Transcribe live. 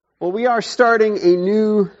Well, we are starting a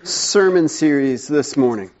new sermon series this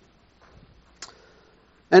morning.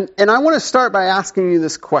 And I want to start by asking you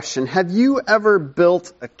this question. Have you ever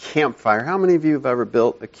built a campfire? How many of you have ever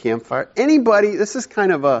built a campfire? Anybody? This is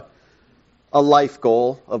kind of a life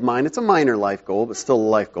goal of mine. It's a minor life goal, but still a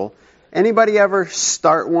life goal. Anybody ever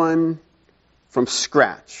start one from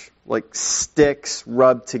scratch? Like sticks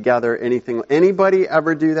rubbed together, anything? Anybody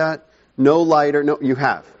ever do that? No lighter? No, you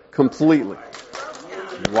have. Completely.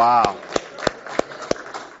 Wow.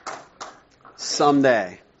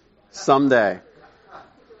 Someday.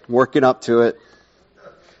 Working up to it.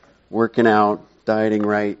 Working out. Dieting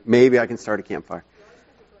right. Maybe I can start a campfire.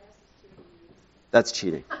 That's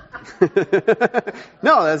cheating.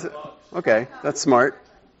 No, that's okay. That's smart.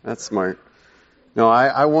 No,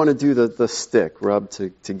 I want to do the stick rubbed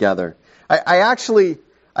together.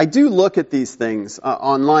 I do look at these things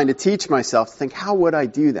online to teach myself, to think, how would I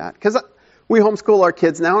do that? Because we homeschool our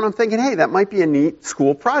kids now, and I'm thinking, hey, that might be a neat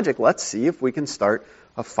school project. Let's see if we can start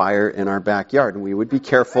a fire in our backyard. And we would be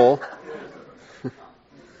careful.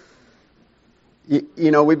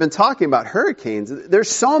 You know, we've been talking about hurricanes. There's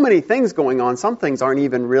so many things going on. Some things aren't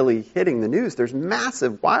even really hitting the news. There's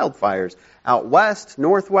massive wildfires out west,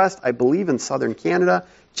 northwest, I believe in southern Canada.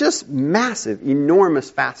 Just massive,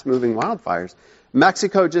 enormous, fast-moving wildfires.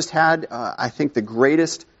 Mexico just had, I think, the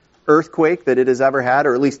greatest earthquake that it has ever had,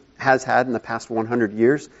 or at least has had in the past 100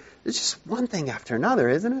 years. It's just one thing after another,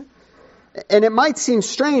 isn't it? And it might seem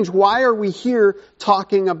strange, why are we here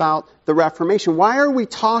talking about the Reformation? Why are we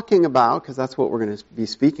talking about, because that's what we're going to be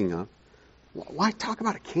speaking of, why talk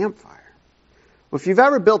about a campfire? Well, if you've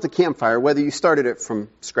ever built a campfire, whether you started it from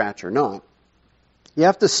scratch or not, you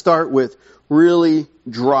have to start with really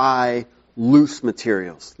dry, loose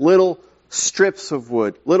materials. Little strips of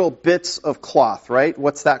wood, little bits of cloth, right?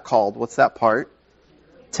 What's that called? What's that part?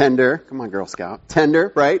 Tinder. Come on, Girl Scout.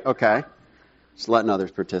 Tinder, right? Okay. Just letting others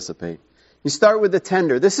participate. You start with the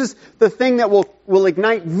tinder. This is the thing that will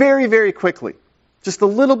ignite very, very quickly. Just a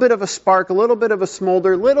little bit of a spark, a little bit of a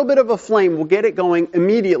smolder, a little bit of a flame will get it going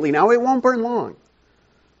immediately. Now, it won't burn long.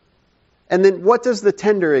 And then what does the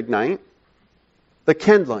tinder ignite? The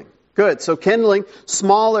kindling. Good. So kindling,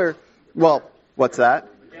 smaller, well, what's that?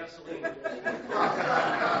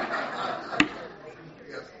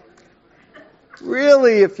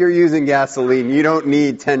 Really, if you're using gasoline, you don't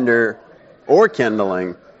need tinder or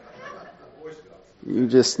kindling. You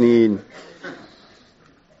just need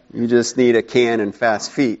a can and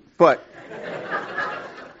fast feet. But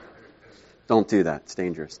don't do that. It's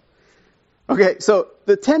dangerous. Okay, so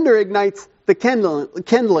the tinder ignites the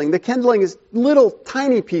kindling. The kindling is little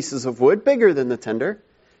tiny pieces of wood, bigger than the tinder.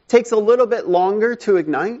 Takes a little bit longer to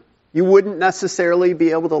ignite. You wouldn't necessarily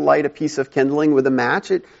be able to light a piece of kindling with a match.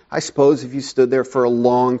 I suppose if you stood there for a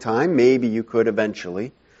long time, maybe you could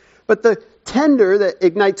eventually. But the tinder that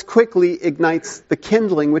ignites quickly ignites the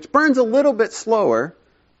kindling, which burns a little bit slower,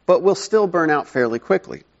 but will still burn out fairly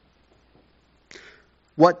quickly.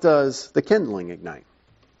 What does the kindling ignite?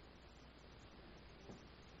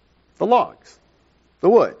 The logs, the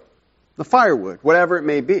wood, the firewood, whatever it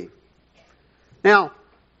may be. Now,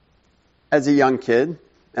 as a young kid,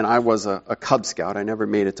 and I was a Cub Scout. I never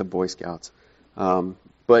made it to Boy Scouts.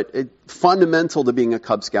 But fundamental to being a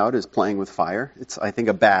Cub Scout is playing with fire. It's, I think,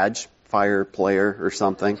 a badge, fire player or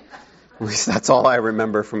something. At least that's all I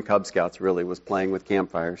remember from Cub Scouts, really, was playing with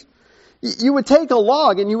campfires. You would take a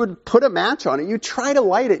log and you would put a match on it. You'd try to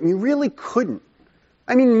light it, and you really couldn't.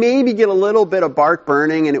 I mean, maybe get a little bit of bark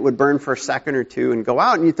burning, and it would burn for a second or two and go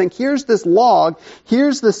out. And you think, here's this log,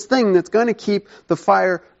 here's this thing that's going to keep the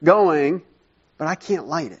fire going, but I can't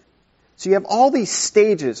light it. So you have all these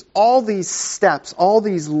stages, all these steps, all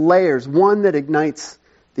these layers, one that ignites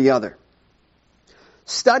the other.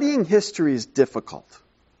 Studying history is difficult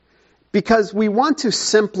because we want to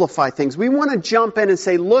simplify things. We want to jump in and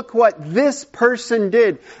say, look what this person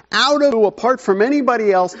did. Apart from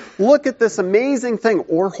anybody else, look at this amazing thing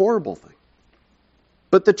or horrible thing.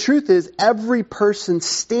 But the truth is, every person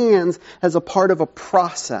stands as a part of a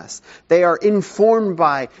process. They are informed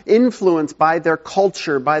by, influenced by their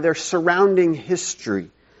culture, by their surrounding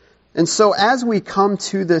history. And so as we come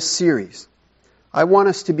to this series, I want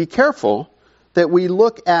us to be careful that we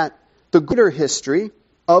look at the greater history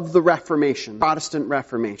of the Reformation, Protestant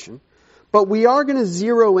Reformation. But we are going to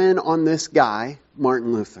zero in on this guy,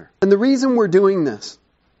 Martin Luther. And the reason we're doing this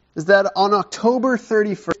is that on October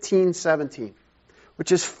 31st, 1517,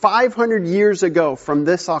 which is 500 years ago from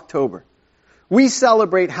this October, we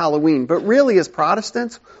celebrate Halloween. But really, as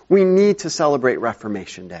Protestants, we need to celebrate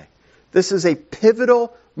Reformation Day. This is a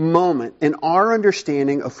pivotal moment in our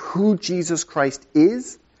understanding of who Jesus Christ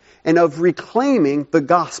is and of reclaiming the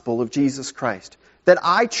gospel of Jesus Christ that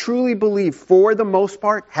I truly believe, for the most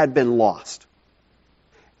part, had been lost.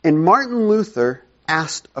 And Martin Luther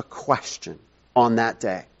asked a question on that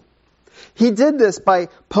day. He did this by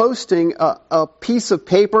posting a piece of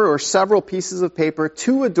paper or several pieces of paper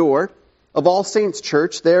to a door of All Saints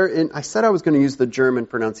Church there in, I said I was going to use the German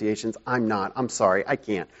pronunciations. I'm not. I'm sorry. I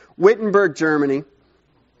can't. Wittenberg, Germany.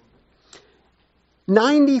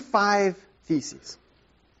 95 theses.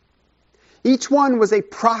 Each one was a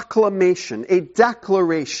proclamation, a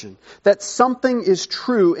declaration that something is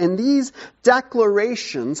true, and these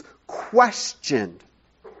declarations questioned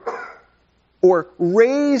or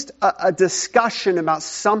raised a discussion about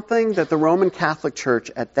something that the Roman Catholic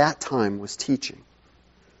Church at that time was teaching.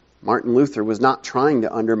 Martin Luther was not trying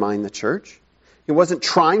to undermine the church. He wasn't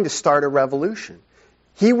trying to start a revolution.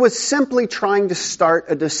 He was simply trying to start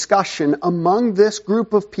a discussion among this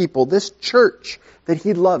group of people, this church that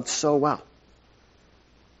he loved so well.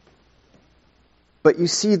 But you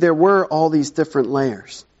see, there were all these different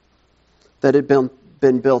layers that had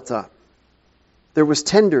been built up. There was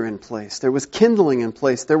tinder in place. There was kindling in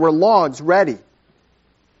place. There were logs ready.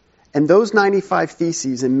 And those 95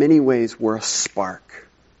 theses in many ways were a spark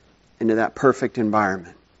into that perfect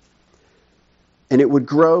environment. And it would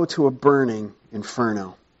grow to a burning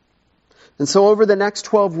inferno. And so over the next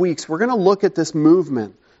 12 weeks, we're going to look at this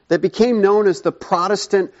movement that became known as the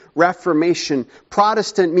Protestant Reformation.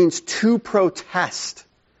 Protestant means to protest.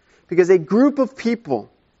 Because a group of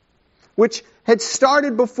people, which had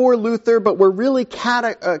started before Luther, but were really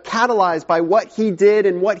catalyzed by what he did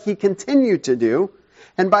and what he continued to do,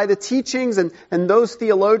 and by the teachings and those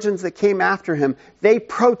theologians that came after him, they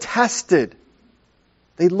protested.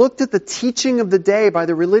 They looked at the teaching of the day by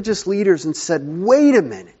the religious leaders and said, wait a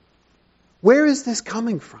minute, where is this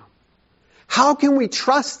coming from? How can we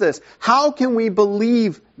trust this? How can we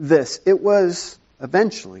believe this? It was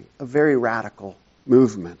eventually a very radical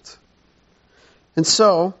movement. And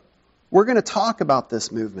so, we're going to talk about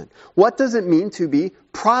this movement. What does it mean to be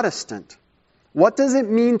Protestant? What does it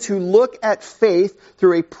mean to look at faith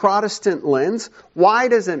through a Protestant lens? Why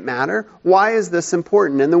does it matter? Why is this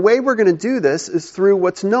important? And the way we're going to do this is through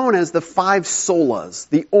what's known as the 5 solas,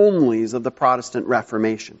 the onlys of the Protestant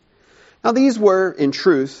Reformation. Now these were, in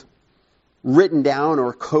truth, written down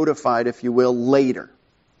or codified, if you will, later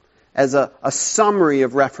as a summary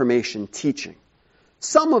of Reformation teaching.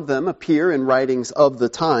 Some of them appear in writings of the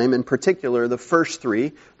time, in particular the first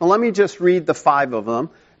 3. Now let me just read the 5 of them.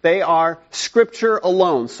 They are Scripture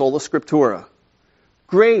alone, sola scriptura.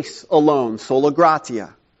 Grace alone, sola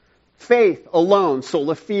gratia. Faith alone,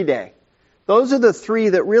 sola fide. Those are the 3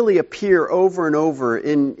 that really appear over and over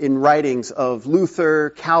in writings of Luther,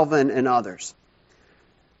 Calvin, and others.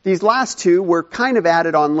 These last 2 were kind of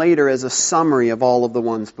added on later as a summary of all of the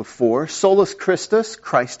ones before. Solus Christus,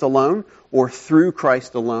 Christ alone, or through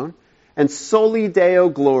Christ alone. And Soli Deo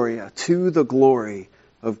Gloria, to the glory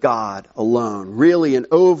of God alone. Really an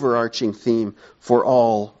overarching theme for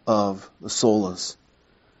all of the solas.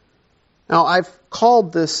 Now, I've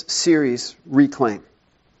called this series Reclaim.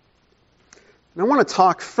 And I want to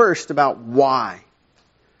talk first about why.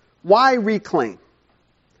 Why reclaim?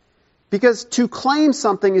 Because to claim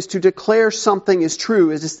something is to declare something is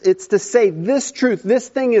true. It's to say this truth, this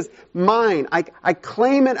thing is mine. I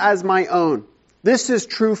claim it as my own. This is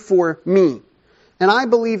true for me. And I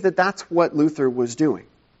believe that that's what Luther was doing.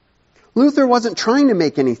 Luther wasn't trying to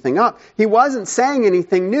make anything up. He wasn't saying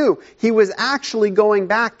anything new. He was actually going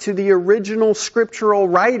back to the original scriptural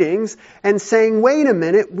writings and saying, wait a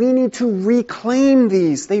minute, we need to reclaim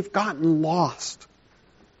these. They've gotten lost.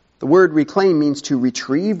 The word reclaim means to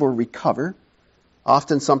retrieve or recover,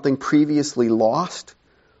 often something previously lost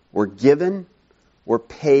or given or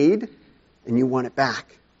paid, and you want it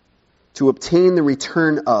back. To obtain the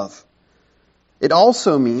return of. It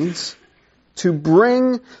also means to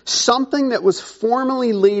bring something that was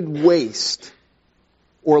formerly laid waste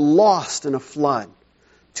or lost in a flood,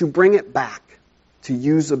 to bring it back to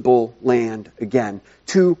usable land again,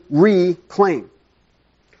 to reclaim.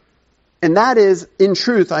 And that is, in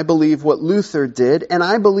truth, I believe, what Luther did, and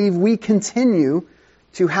I believe we continue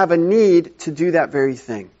to have a need to do that very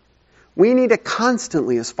thing. We need to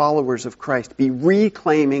constantly, as followers of Christ, be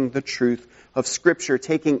reclaiming the truth of Scripture,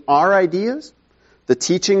 taking our ideas, the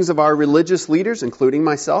teachings of our religious leaders, including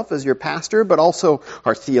myself as your pastor, but also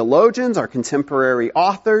our theologians, our contemporary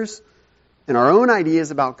authors, and our own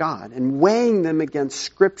ideas about God, and weighing them against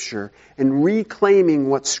Scripture and reclaiming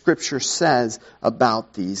what Scripture says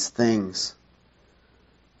about these things.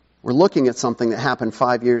 We're looking at something that happened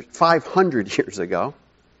 500 years ago.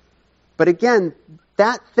 But again,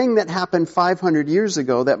 that thing that happened 500 years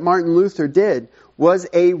ago that Martin Luther did was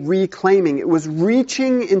a reclaiming. It was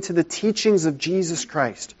reaching into the teachings of Jesus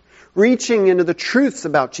Christ, reaching into the truths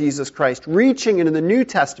about Jesus Christ, reaching into the New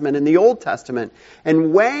Testament and the Old Testament,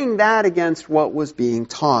 and weighing that against what was being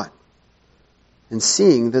taught, and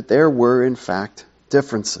seeing that there were, in fact,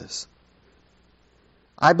 differences.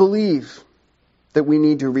 I believe that we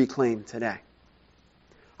need to reclaim today.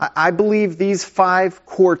 I believe these 5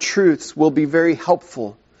 core truths will be very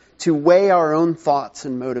helpful to weigh our own thoughts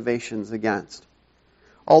and motivations against.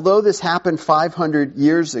 Although this happened 500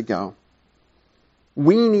 years ago,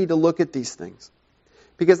 we need to look at these things.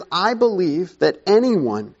 Because I believe that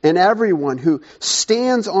anyone and everyone who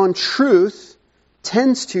stands on truth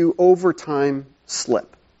tends to, over time, slip.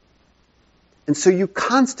 And so you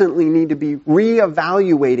constantly need to be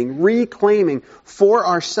reevaluating, reclaiming for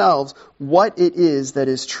ourselves what it is that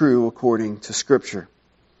is true according to Scripture.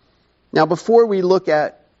 Now, before we look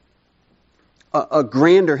at a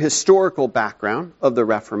grander historical background of the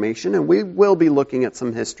Reformation, and we will be looking at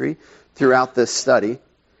some history throughout this study,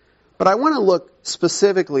 but I want to look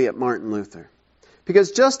specifically at Martin Luther.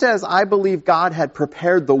 Because just as I believe God had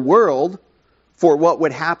prepared the world for what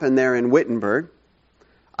would happen there in Wittenberg,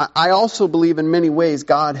 I also believe in many ways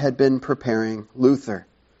God had been preparing Luther.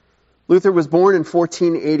 Luther was born in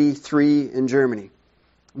 1483 in Germany.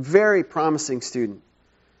 Very promising student.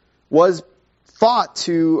 Was thought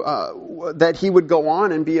that he would go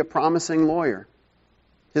on and be a promising lawyer.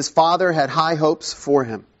 His father had high hopes for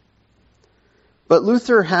him. But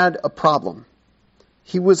Luther had a problem.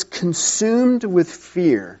 He was consumed with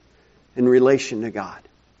fear in relation to God.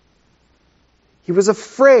 He was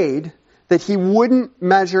afraid that he wouldn't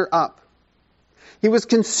measure up. He was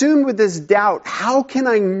consumed with this doubt. How can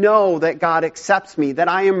I know that God accepts me, that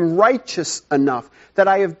I am righteous enough, that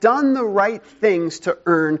I have done the right things to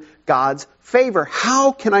earn God's favor?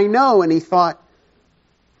 How can I know? And he thought,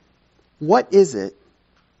 what is it,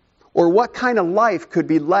 or what kind of life could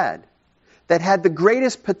be led that had the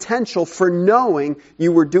greatest potential for knowing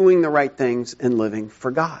you were doing the right things and living for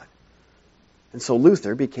God? And so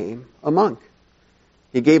Luther became a monk.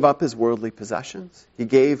 He gave up his worldly possessions. He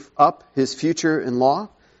gave up his future in law.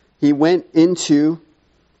 He went into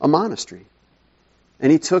a monastery.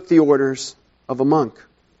 And he took the orders of a monk.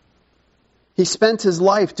 He spent his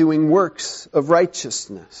life doing works of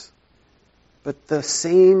righteousness. But the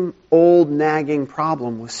same old nagging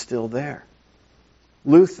problem was still there.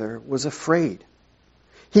 Luther was afraid.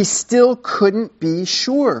 He still couldn't be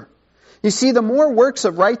sure. You see, the more works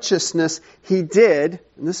of righteousness he did,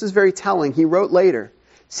 and this is very telling, he wrote later,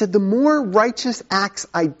 he said, the more righteous acts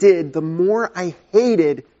I did, the more I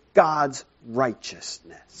hated God's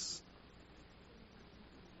righteousness.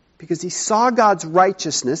 Because he saw God's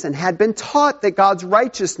righteousness and had been taught that God's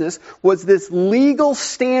righteousness was this legal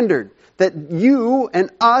standard that you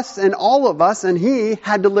and us and all of us and he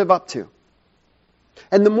had to live up to.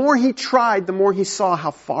 And the more he tried, the more he saw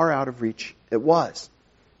how far out of reach it was.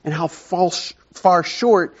 And how far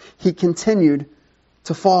short he continued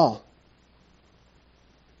to fall.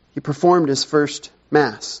 He performed his first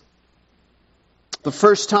Mass. The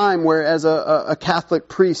first time where as a Catholic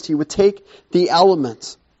priest he would take the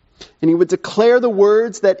elements and he would declare the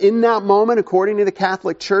words that in that moment, according to the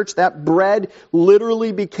Catholic Church, that bread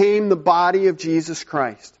literally became the body of Jesus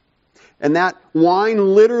Christ. And that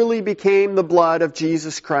wine literally became the blood of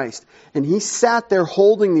Jesus Christ. And he sat there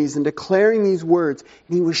holding these and declaring these words.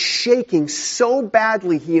 And he was shaking so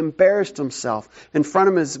badly he embarrassed himself in front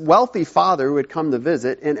of his wealthy father who had come to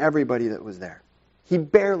visit and everybody that was there. He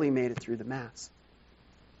barely made it through the Mass.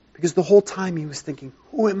 Because the whole time he was thinking,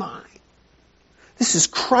 who am I? This is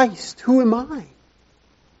Christ. Who am I?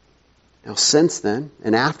 Now since then,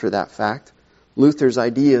 and after that fact, Luther's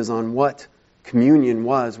ideas on what communion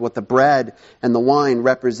was, what the bread and the wine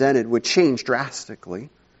represented, would change drastically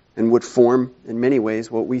and would form, in many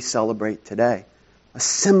ways, what we celebrate today. A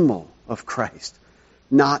symbol of Christ,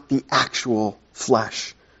 not the actual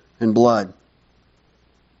flesh and blood.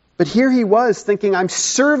 But here he was thinking, I'm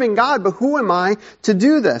serving God, but who am I to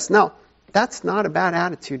do this? Now, that's not a bad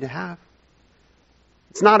attitude to have.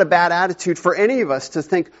 It's not a bad attitude for any of us to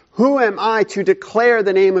think, who am I to declare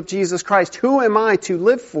the name of Jesus Christ? Who am I to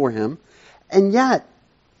live for Him? And yet,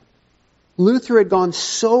 Luther had gone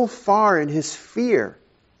so far in his fear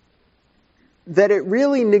that it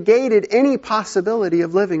really negated any possibility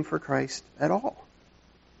of living for Christ at all.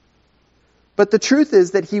 But the truth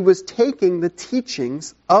is that he was taking the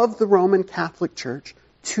teachings of the Roman Catholic Church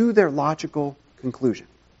to their logical conclusion.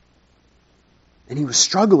 And he was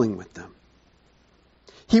struggling with them.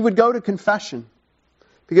 He would go to confession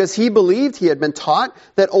because he believed, he had been taught,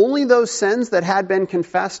 that only those sins that had been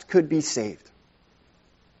confessed could be saved.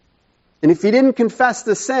 And if he didn't confess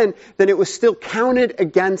the sin, then it was still counted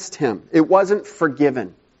against him. It wasn't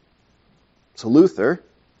forgiven. So Luther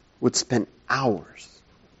would spend hours,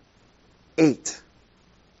 8,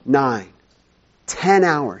 9, 10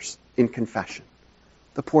 hours in confession.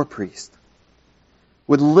 The poor priest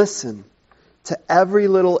would listen to every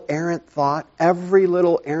little errant thought, every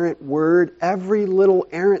little errant word, every little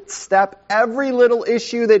errant step, every little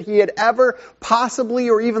issue that he had ever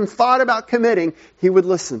possibly or even thought about committing, he would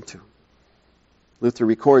listen to. Luther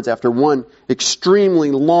records after one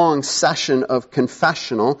extremely long session of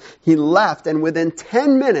confessional, he left, and within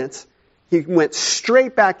 10 minutes, he went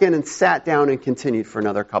straight back in and sat down and continued for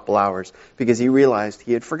another couple hours because he realized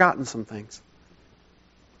he had forgotten some things.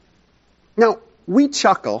 Now, we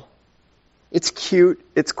chuckle. It's cute,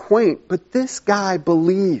 it's quaint, but this guy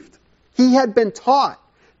believed. He had been taught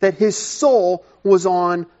that his soul was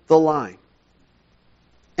on the line.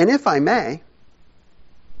 And if I may,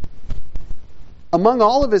 among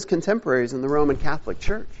all of his contemporaries in the Roman Catholic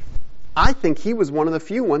Church, I think he was one of the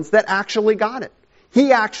few ones that actually got it.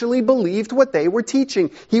 He actually believed what they were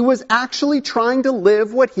teaching. He was actually trying to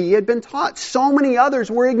live what he had been taught. So many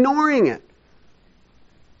others were ignoring it.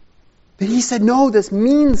 But he said, no, this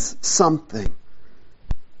means something.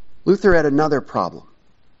 Luther had another problem.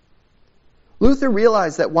 Luther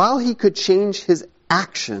realized that while he could change his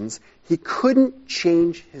actions, he couldn't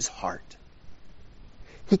change his heart.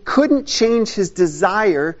 He couldn't change his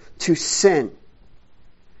desire to sin.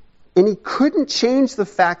 And he couldn't change the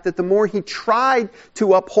fact that the more he tried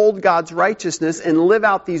to uphold God's righteousness and live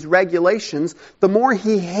out these regulations, the more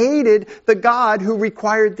he hated the God who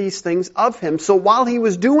required these things of him. So while he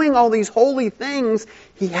was doing all these holy things,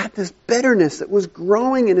 he had this bitterness that was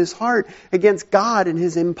growing in his heart against God and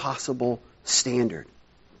his impossible standard.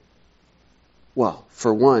 Well,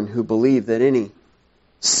 for one who believed that any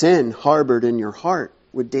sin harbored in your heart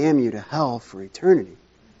would damn you to hell for eternity,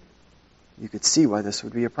 you could see why this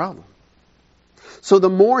would be a problem. So the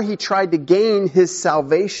more he tried to gain his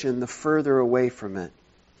salvation, the further away from it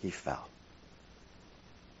he fell.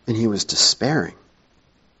 And he was despairing.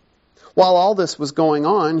 While all this was going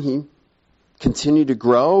on, he continued to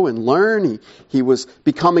grow and learn. He was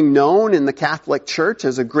becoming known in the Catholic Church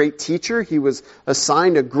as a great teacher. He was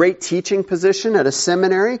assigned a great teaching position at a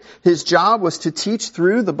seminary. His job was to teach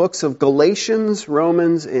through the books of Galatians,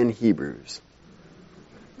 Romans, and Hebrews.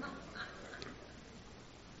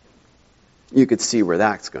 You could see where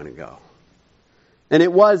that's going to go. And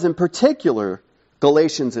it was in particular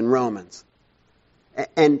Galatians and Romans.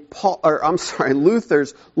 And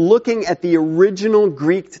Luther's looking at the original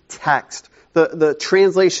Greek text, the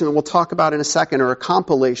translation that we'll talk about in a second, or a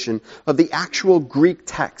compilation of the actual Greek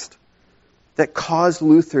text, that caused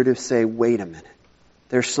Luther to say, wait a minute,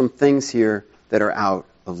 there's some things here that are out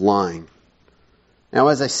of line. Now,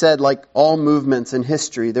 as I said, like all movements in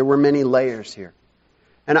history, there were many layers here.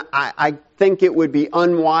 And I think it would be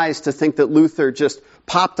unwise to think that Luther just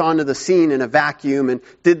popped onto the scene in a vacuum and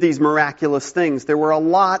did these miraculous things. There were a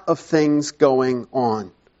lot of things going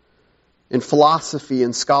on in philosophy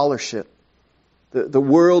and scholarship. The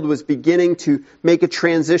world was beginning to make a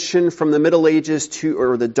transition from the Middle Ages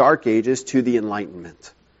or the Dark Ages to the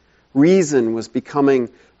Enlightenment. Reason was becoming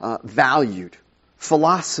valued.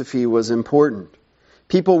 Philosophy was important.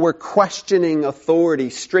 People were questioning authority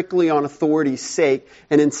strictly on authority's sake,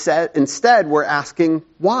 and instead were asking,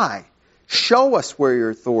 why? Show us where your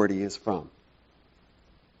authority is from.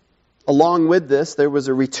 Along with this, there was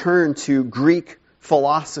a return to Greek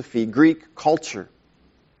philosophy, Greek culture.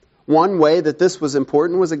 One way that this was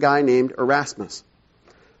important was a guy named Erasmus.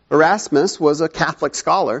 Erasmus was a Catholic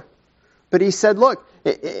scholar, but he said, look,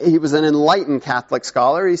 he was an enlightened Catholic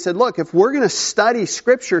scholar. He said, look, if we're going to study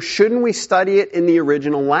Scripture, shouldn't we study it in the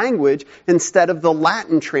original language instead of the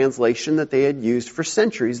Latin translation that they had used for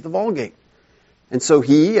centuries, the Vulgate? And so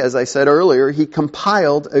he, as I said earlier, he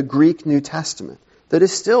compiled a Greek New Testament that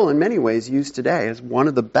is still in many ways used today as one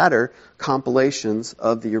of the better compilations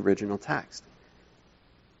of the original text.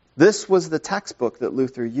 This was the textbook that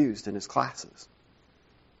Luther used in his classes.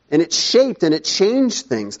 And it shaped and it changed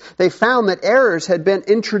things. They found that errors had been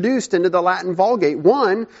introduced into the Latin Vulgate.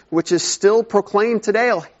 One, which is still proclaimed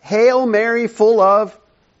today, Hail Mary, full of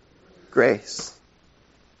grace.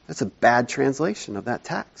 That's a bad translation of that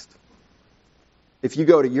text. If you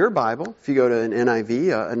go to your Bible, if you go to an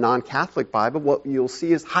NIV, a non-Catholic Bible, what you'll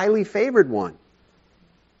see is highly favored one.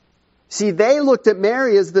 See, they looked at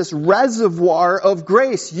Mary as this reservoir of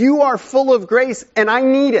grace. You are full of grace, and I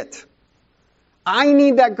need it. I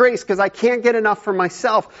need that grace because I can't get enough for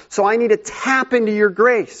myself. So I need to tap into your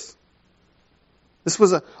grace. This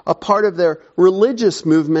was a part of their religious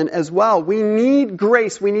movement as well. We need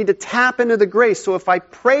grace. We need to tap into the grace. So if I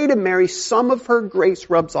pray to Mary, some of her grace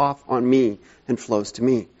rubs off on me and flows to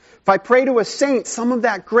me. If I pray to a saint, some of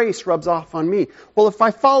that grace rubs off on me. Well, if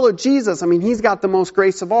I follow Jesus, He's got the most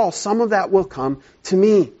grace of all. Some of that will come to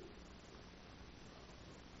me.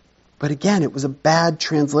 But again, it was a bad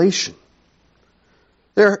translation.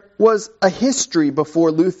 There was a history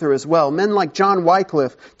before Luther as well. Men like John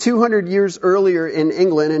Wycliffe, 200 years earlier in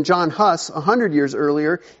England, and John Huss, 100 years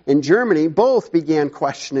earlier in Germany, both began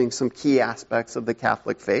questioning some key aspects of the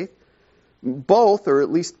Catholic faith. Both, or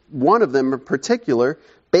at least one of them in particular,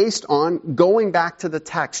 based on going back to the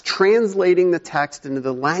text, translating the text into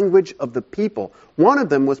the language of the people. One of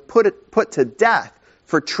them was put to death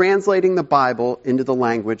for translating the Bible into the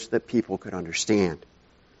language that people could understand.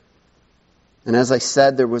 And as I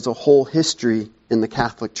said, there was a whole history in the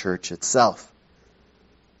Catholic Church itself.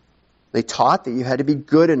 They taught that you had to be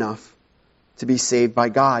good enough to be saved by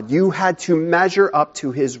God. You had to measure up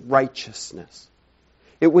to His righteousness.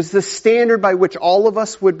 It was the standard by which all of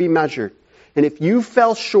us would be measured. And if you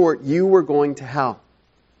fell short, you were going to hell.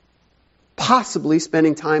 Possibly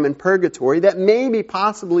spending time in purgatory that maybe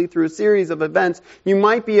possibly through a series of events you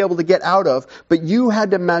might be able to get out of, but you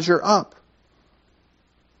had to measure up.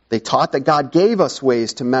 They taught that God gave us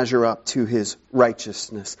ways to measure up to His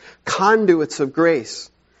righteousness. Conduits of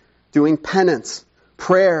grace, doing penance,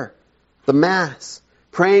 prayer, the Mass,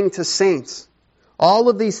 praying to saints. All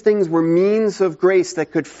of these things were means of grace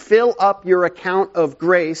that could fill up your account of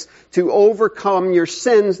grace to overcome your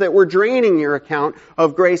sins that were draining your account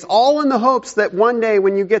of grace, all in the hopes that one day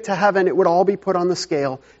when you get to heaven, it would all be put on the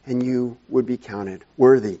scale and you would be counted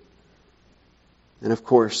worthy. And of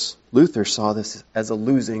course, Luther saw this as a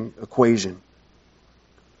losing equation.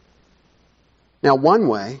 Now, one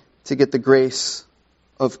way to get the grace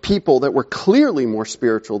of people that were clearly more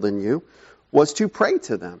spiritual than you was to pray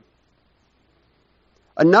to them.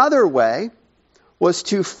 Another way was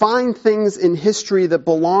to find things in history that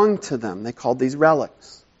belonged to them. They called these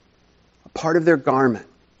relics. A part of their garment,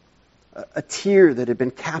 a tear that had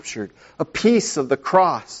been captured, a piece of the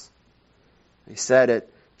cross. They said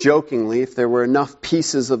it jokingly, if there were enough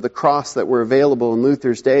pieces of the cross that were available in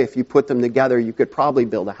Luther's day, if you put them together, you could probably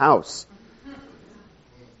build a house.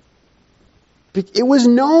 It was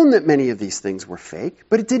known that many of these things were fake,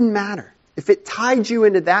 but it didn't matter. If it tied you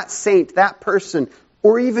into that saint, that person,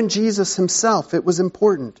 or even Jesus Himself, it was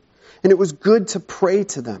important. And it was good to pray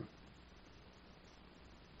to them.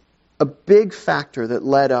 A big factor that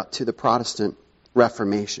led up to the Protestant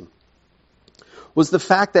Reformation was the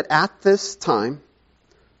fact that at this time,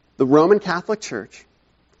 the Roman Catholic Church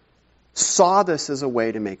saw this as a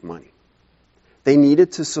way to make money. They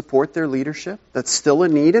needed to support their leadership. That's still a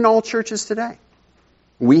need in all churches today.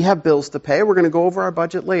 We have bills to pay. We're going to go over our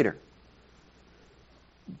budget later.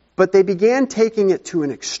 But they began taking it to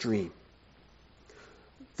an extreme.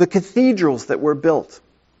 The cathedrals that were built,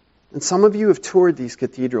 and some of you have toured these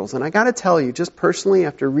cathedrals, and I got to tell you, just personally,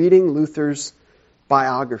 after reading Luther's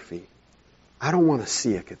biography, I don't want to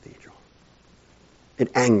see a cathedral.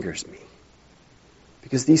 It angers me.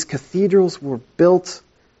 Because these cathedrals were built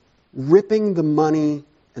ripping the money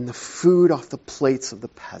and the food off the plates of the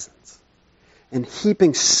peasants and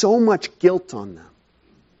heaping so much guilt on them.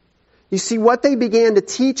 You see, what they began to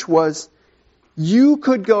teach was you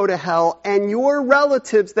could go to hell and your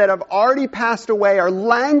relatives that have already passed away are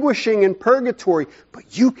languishing in purgatory,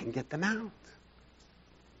 but you can get them out.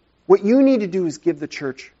 What you need to do is give the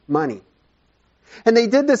church money. And they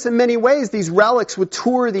did this in many ways. These relics would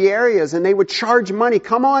tour the areas and they would charge money.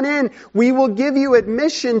 Come on in. We will give you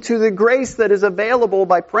admission to the grace that is available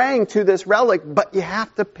by praying to this relic, but you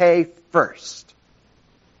have to pay first.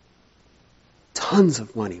 Tons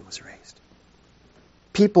of money was raised.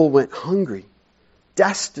 People went hungry,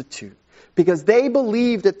 destitute, because they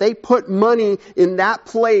believed that they put money in that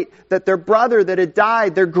plate, that their brother that had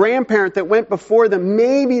died, their grandparent that went before them,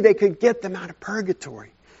 maybe they could get them out of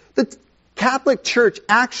purgatory. The Catholic Church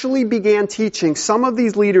actually began teaching some of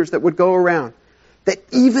these leaders that would go around that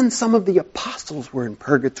even some of the apostles were in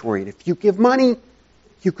purgatory. And if you give money,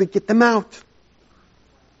 you could get them out.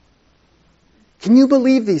 Can you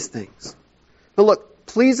believe these things? Now look,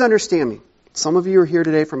 please understand me. Some of you are here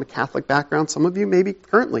today from a Catholic background. Some of you may be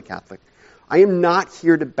currently Catholic. I am not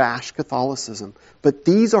here to bash Catholicism, but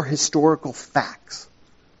these are historical facts.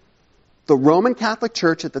 The Roman Catholic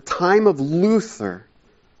Church at the time of Luther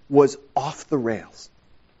was off the rails.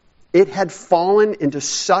 It had fallen into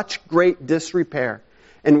such great disrepair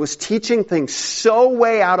and was teaching things so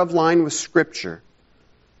way out of line with Scripture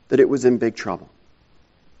that it was in big trouble.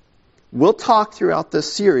 We'll talk throughout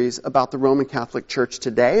this series about the Roman Catholic Church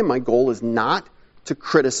today. My goal is not to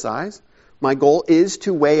criticize. My goal is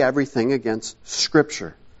to weigh everything against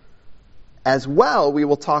Scripture. As well, we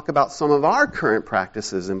will talk about some of our current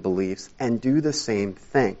practices and beliefs and do the same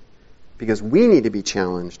thing, because we need to be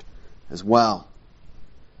challenged as well.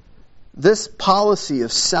 This policy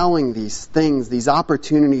of selling these things, these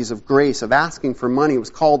opportunities of grace, of asking for money, was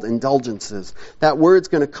called indulgences. That word's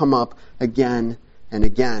going to come up again and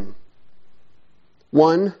again.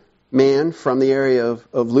 One man from the area of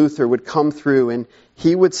Luther would come through and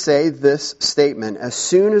he would say this statement: as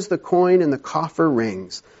soon as the coin in the coffer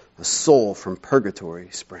rings, a soul from purgatory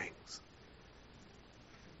springs.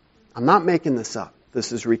 I'm not making this up.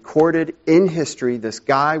 This is recorded in history. This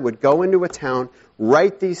guy would go into a town,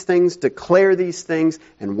 write these things, declare these things,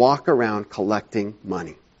 and walk around collecting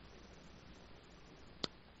money.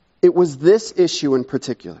 It was this issue in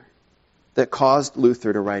particular that caused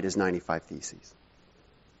Luther to write his 95 Theses.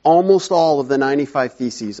 Almost all of the 95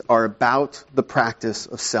 Theses are about the practice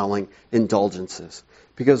of selling indulgences.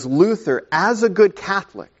 Because Luther, as a good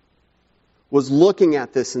Catholic, was looking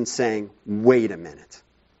at this and saying, wait a minute,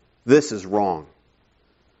 this is wrong.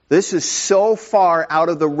 This is so far out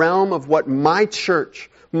of the realm of what my church,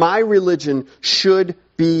 my religion, should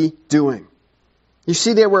be doing. You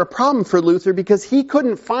see, they were a problem for Luther because he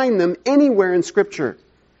couldn't find them anywhere in Scripture.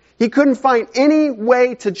 He couldn't find any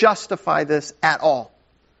way to justify this at all.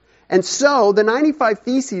 And so the 95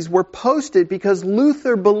 Theses were posted because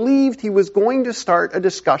Luther believed he was going to start a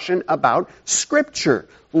discussion about Scripture.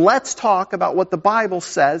 Let's talk about what the Bible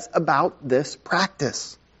says about this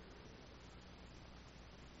practice.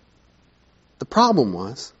 The problem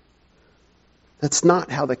was, that's not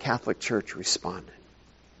how the Catholic Church responded.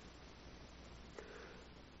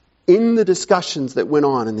 In the discussions that went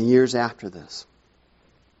on in the years after this,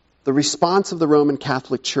 the response of the Roman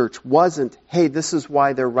Catholic Church wasn't, hey, this is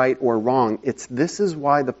why they're right or wrong. It's, this is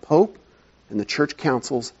why the Pope and the church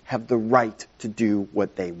councils have the right to do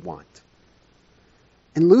what they want.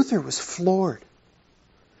 And Luther was floored.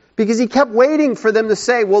 Because he kept waiting for them to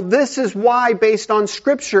say, well, this is why based on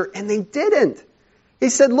Scripture. And they didn't. He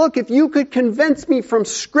said, look, if you could convince me from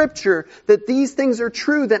Scripture that these things are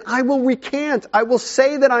true, then I will recant. I will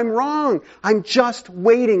say that I'm wrong. I'm just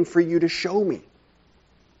waiting for you to show me.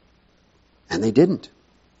 And they didn't.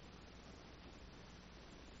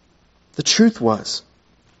 The truth was,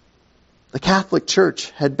 the Catholic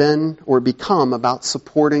Church had been or become about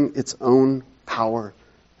supporting its own power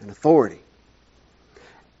and authority.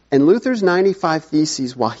 And Luther's 95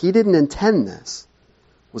 Theses, while he didn't intend this,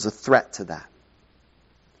 was a threat to that.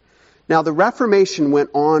 Now, the Reformation went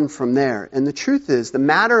on from there, and the truth is, the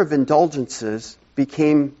matter of indulgences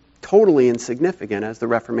became totally insignificant as the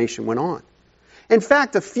Reformation went on. In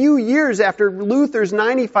fact, a few years after Luther's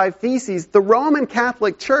 95 Theses, the Roman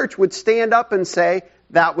Catholic Church would stand up and say,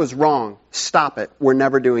 that was wrong. Stop it. We're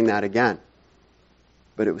never doing that again.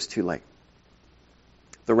 But it was too late.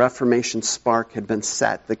 The Reformation spark had been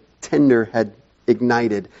set. The tinder had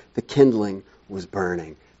ignited. The kindling was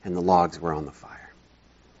burning. And the logs were on the fire.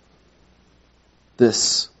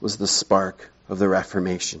 This was the spark of the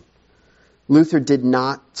Reformation. Luther did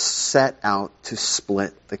not set out to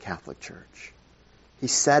split the Catholic Church. He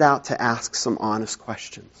set out to ask some honest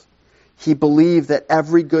questions. He believed that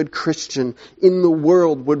every good Christian in the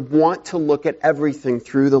world would want to look at everything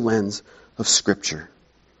through the lens of Scripture.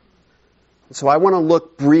 So I want to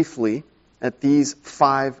look briefly at these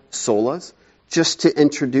 5 solas, just to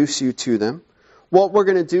introduce you to them. What we're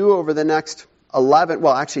going to do over the next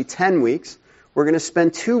 10 weeks, we're going to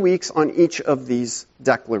spend 2 weeks on each of these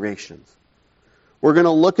declarations. We're going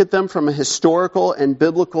to look at them from a historical and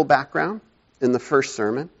biblical background in the first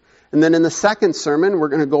sermon. And then in the second sermon, we're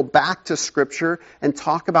going to go back to Scripture and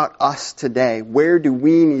talk about us today. Where do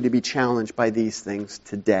we need to be challenged by these things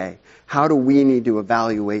today? How do we need to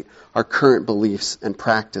evaluate our current beliefs and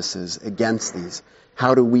practices against these?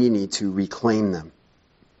 How do we need to reclaim them?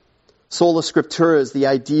 Sola Scriptura is the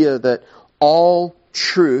idea that all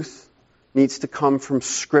truth needs to come from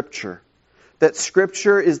Scripture. That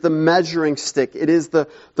Scripture is the measuring stick. It is the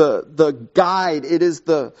guide. It is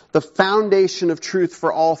the foundation of truth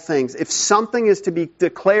for all things. If something is to be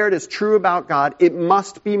declared as true about God, it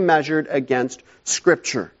must be measured against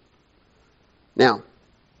Scripture. Now,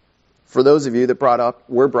 for those of you that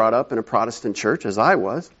were brought up in a Protestant church, as I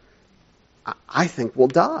was, I think, well,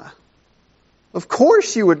 duh. Of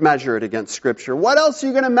course you would measure it against Scripture. What else are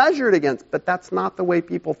you going to measure it against? But that's not the way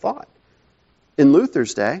people thought in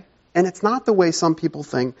Luther's day. And it's not the way some people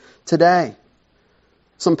think today.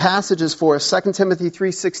 some passages for us. 2 Timothy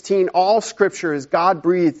 3:16, all Scripture is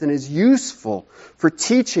God-breathed and is useful for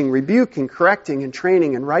teaching, rebuking, correcting, and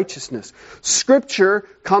training in righteousness. Scripture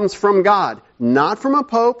comes from God, not from a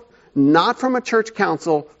pope, not from a church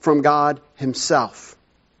council, from God Himself.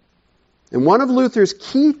 And one of Luther's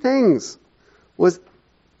key things was,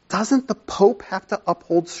 doesn't the Pope have to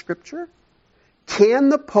uphold Scripture? Can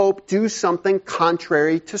the Pope do something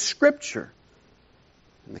contrary to Scripture?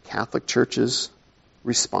 And the Catholic Church's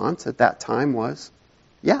response at that time was,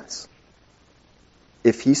 yes,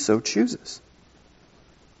 if he so chooses.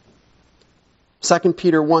 2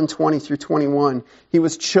 Peter 1:20 through 21, he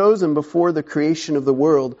was chosen before the creation of the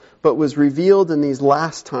world, but was revealed in these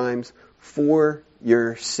last times for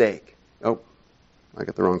your sake. Oh, I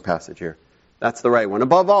got the wrong passage here. That's the right one.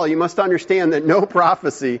 Above all, you must understand that no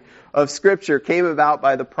prophecy of Scripture came about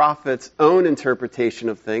by the prophet's own interpretation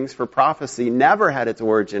of things, for prophecy never had its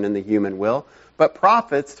origin in the human will, but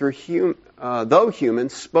prophets, though human,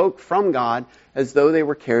 spoke from God as though they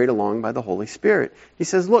were carried along by the Holy Spirit. He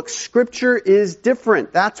says, look, Scripture is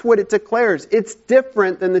different. That's what it declares. It's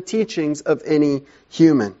different than the teachings of any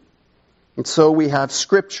human. And so we have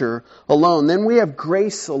Scripture alone. Then we have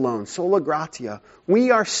grace alone, sola gratia. We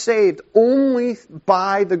are saved only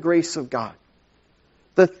by the grace of God.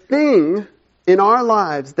 The thing in our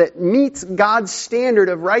lives that meets God's standard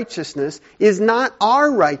of righteousness is not our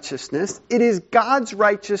righteousness. It is God's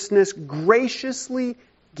righteousness graciously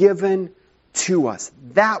given to us.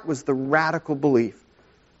 That was the radical belief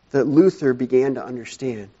that Luther began to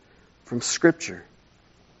understand from Scripture.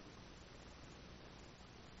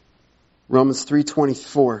 Romans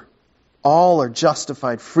 3:24, all are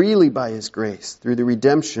justified freely by His grace through the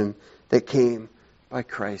redemption that came by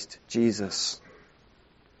Christ Jesus.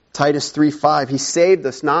 Titus 3:5, He saved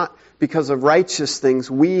us not because of righteous things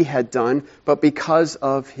we had done, but because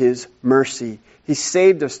of His mercy. He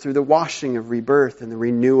saved us through the washing of rebirth and the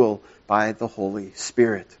renewal by the Holy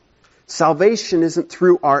Spirit. Salvation isn't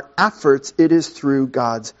through our efforts, it is through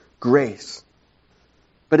God's grace.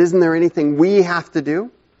 But isn't there anything we have to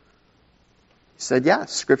do? He said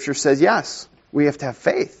yes. Scripture says yes. We have to have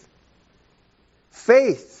faith.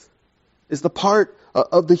 Faith is the part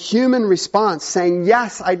of the human response saying,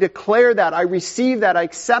 yes, I declare that, I receive that, I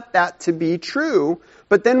accept that to be true.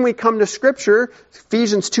 But then we come to Scripture,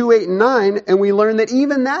 Ephesians 2:8 and 9, and we learn that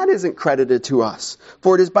even that isn't credited to us.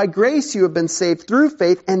 For it is by grace you have been saved through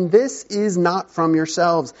faith, and this is not from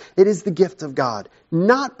yourselves. It is the gift of God,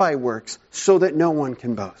 not by works, so that no one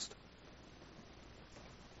can boast.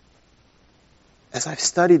 As I've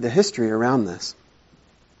studied the history around this,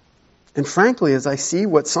 and frankly, as I see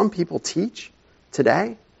what some people teach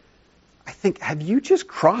today, I think, have you just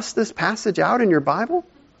crossed this passage out in your Bible?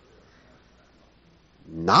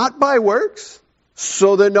 Not by works,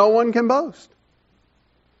 so that no one can boast.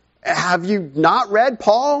 Have you not read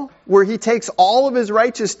Paul, where he takes all of his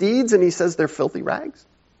righteous deeds and he says they're filthy rags?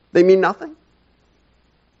 They mean nothing.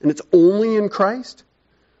 And it's only in Christ.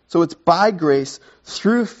 So it's by grace,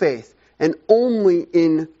 through faith, and only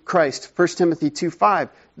in Christ. 1 Timothy 2:5.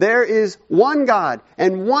 There is one God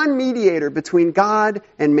and one mediator between God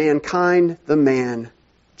and mankind, the man,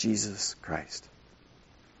 Jesus Christ.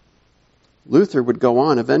 Luther would go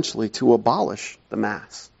on eventually to abolish the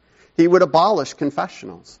Mass. He would abolish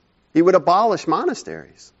confessionals. He would abolish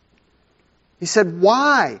monasteries. He said,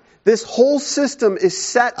 why? This whole system is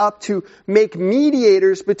set up to make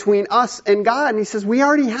mediators between us and God. And he says, we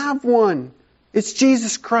already have one. It's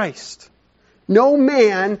Jesus Christ. No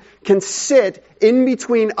man can sit in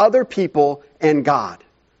between other people and God.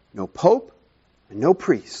 No pope and no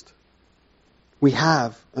priest. We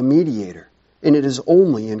have a mediator, and it is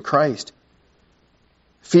only in Christ.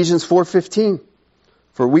 Ephesians 4:15.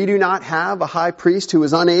 For we do not have a high priest who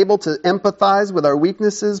is unable to empathize with our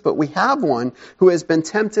weaknesses, but we have one who has been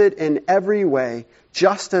tempted in every way,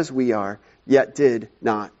 just as we are, yet did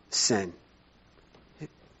not sin.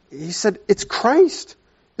 He said, it's Christ.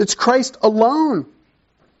 It's Christ alone.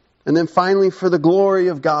 And then finally, for the glory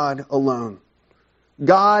of God alone.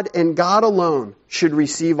 God and God alone should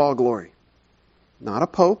receive all glory. Not a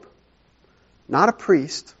pope, not a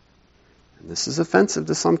priest, and this is offensive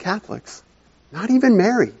to some Catholics, not even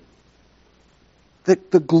Mary. That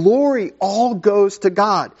the glory all goes to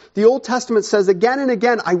God. The Old Testament says again and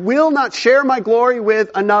again, I will not share my glory with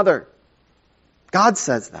another. God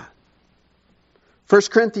says that. 1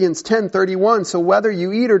 Corinthians 10:31, so whether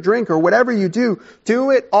you eat or drink or whatever you do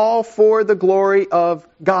it all for the glory of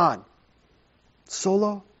God.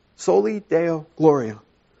 Soli Deo Gloria.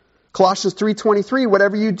 Colossians 3:23,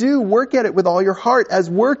 whatever you do, work at it with all your heart as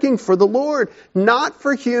working for the Lord, not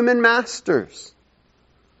for human masters.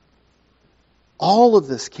 All of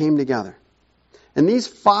this came together. And these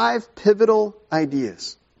 5 pivotal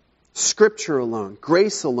ideas, Scripture alone,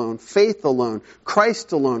 grace alone, faith alone,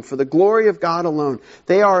 Christ alone, for the glory of God alone,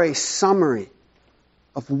 they are a summary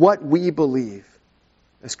of what we believe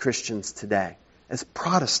as Christians today, as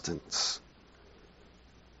Protestants.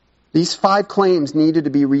 These 5 claims needed to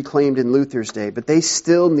be reclaimed in Luther's day, but they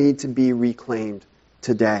still need to be reclaimed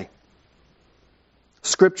today.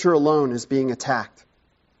 Scripture alone is being attacked.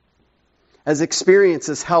 As experience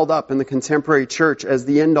is held up in the contemporary church as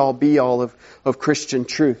the end-all be-all of Christian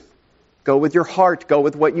truth. Go with your heart, go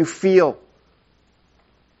with what you feel,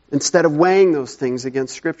 instead of weighing those things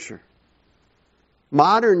against Scripture.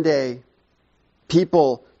 Modern day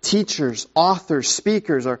people, teachers, authors,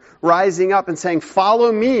 speakers are rising up and saying,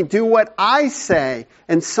 follow me, do what I say.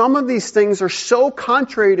 And some of these things are so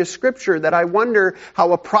contrary to Scripture that I wonder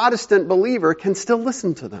how a Protestant believer can still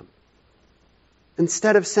listen to them,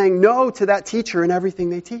 instead of saying no to that teacher and everything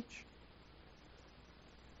they teach.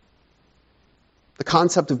 The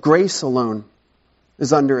concept of grace alone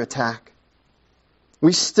is under attack.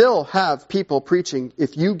 We still have people preaching,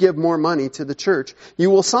 if you give more money to the church, you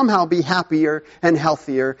will somehow be happier and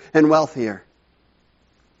healthier and wealthier.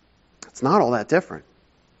 It's not all that different.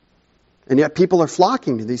 And yet people are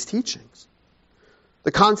flocking to these teachings.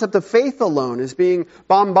 The concept of faith alone is being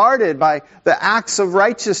bombarded by the acts of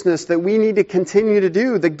righteousness that we need to continue to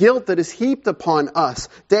do, the guilt that is heaped upon us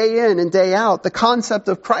day in and day out. The concept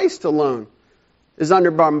of Christ alone is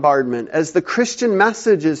under bombardment as the Christian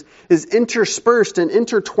message is interspersed and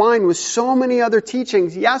intertwined with so many other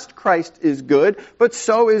teachings. Yes, Christ is good, but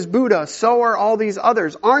so is Buddha, so are all these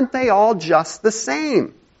others. Aren't they all just the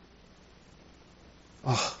same?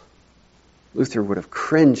 Oh, Luther would have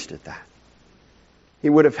cringed at that. He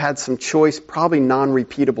would have had some choice, probably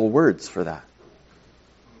non-repeatable words for that.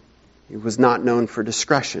 He was not known for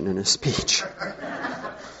discretion in his speech.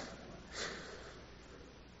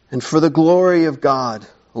 And for the glory of God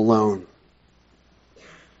alone,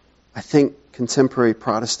 I think contemporary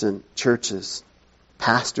Protestant churches,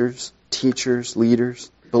 pastors, teachers,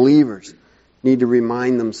 leaders, believers need to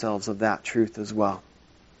remind themselves of that truth as well.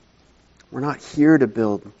 We're not here to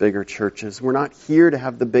build bigger churches. We're not here to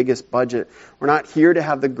have the biggest budget. We're not here to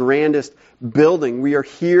have the grandest building. We are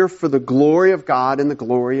here for the glory of God and the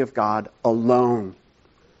glory of God alone.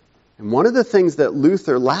 And one of the things that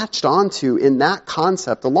Luther latched onto in that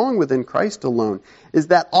concept, along with in Christ alone, is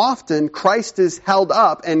that often Christ is held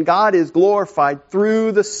up and God is glorified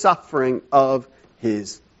through the suffering of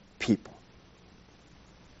His people.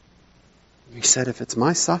 He said, if it's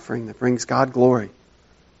my suffering that brings God glory,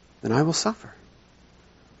 then I will suffer.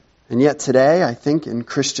 And yet today, I think in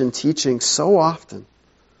Christian teaching so often,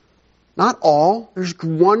 not all, there's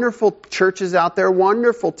wonderful churches out there,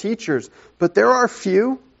 wonderful teachers, but there are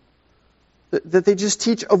few that they just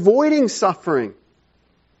teach avoiding suffering.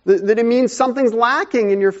 That it means something's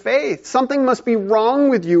lacking in your faith. Something must be wrong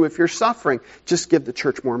with you if you're suffering. Just give the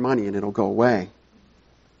church more money and it'll go away.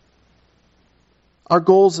 Our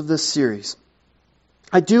goals of this series.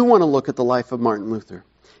 I do want to look at the life of Martin Luther.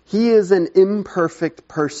 He is an imperfect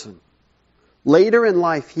person. Later in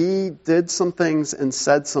life, he did some things and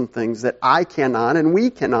said some things that I cannot and we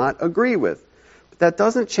cannot agree with. But that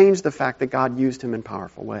doesn't change the fact that God used him in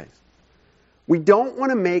powerful ways. We don't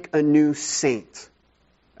want to make a new saint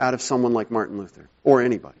out of someone like Martin Luther or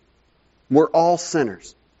anybody. We're all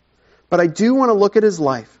sinners. But I do want to look at his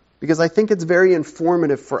life because I think it's very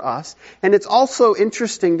informative for us. And it's also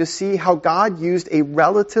interesting to see how God used a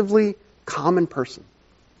relatively common person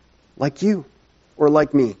like you or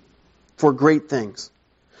like me for great things.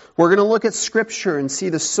 We're going to look at Scripture and see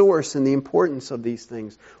the source and the importance of these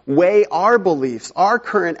things. Weigh our beliefs, our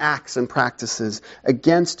current acts and practices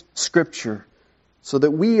against Scripture so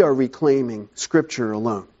that we are reclaiming Scripture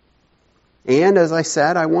alone. And as I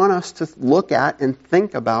said, I want us to look at and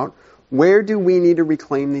think about where do we need to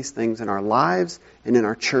reclaim these things in our lives and in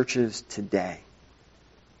our churches today?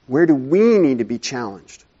 Where do we need to be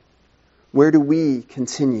challenged? Where do we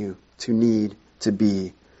continue to need to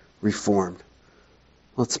be reformed?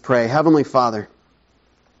 Let's pray. Heavenly Father,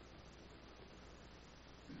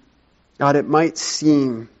 God, it might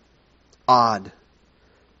seem odd,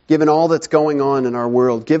 given all that's going on in our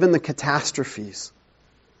world, given the catastrophes,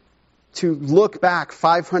 to look back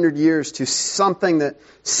 500 years to something that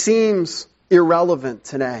seems irrelevant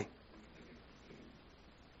today.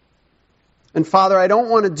 And Father, I don't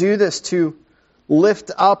want to do this to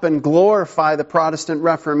lift up and glorify the Protestant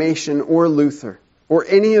Reformation or Luther or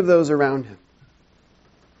any of those around him.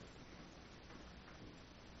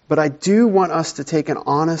 But I do want us to take an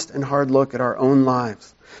honest and hard look at our own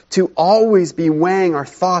lives, to always be weighing our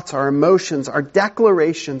thoughts, our emotions, our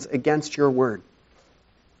declarations against your word.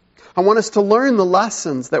 I want us to learn the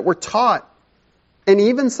lessons that were taught and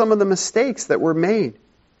even some of the mistakes that were made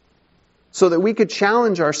so that we could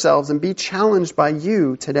challenge ourselves and be challenged by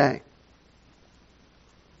you today.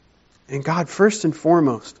 And God, first and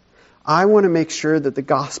foremost, I want to make sure that the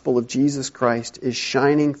gospel of Jesus Christ is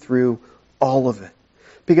shining through all of it.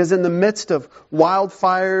 Because in the midst of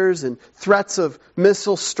wildfires and threats of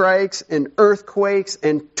missile strikes and earthquakes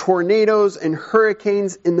and tornadoes and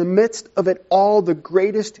hurricanes, in the midst of it all, the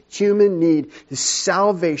greatest human need is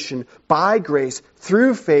salvation by grace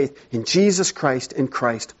through faith in Jesus Christ and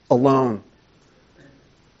Christ alone.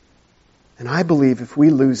 And I believe if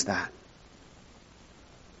we lose that,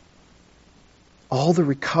 all the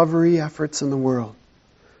recovery efforts in the world,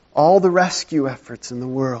 all the rescue efforts in the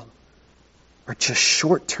world, are just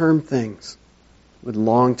short-term things with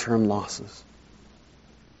long-term losses.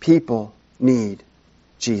 People need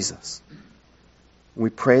Jesus.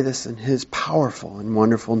 We pray this in His powerful and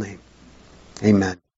wonderful name. Amen.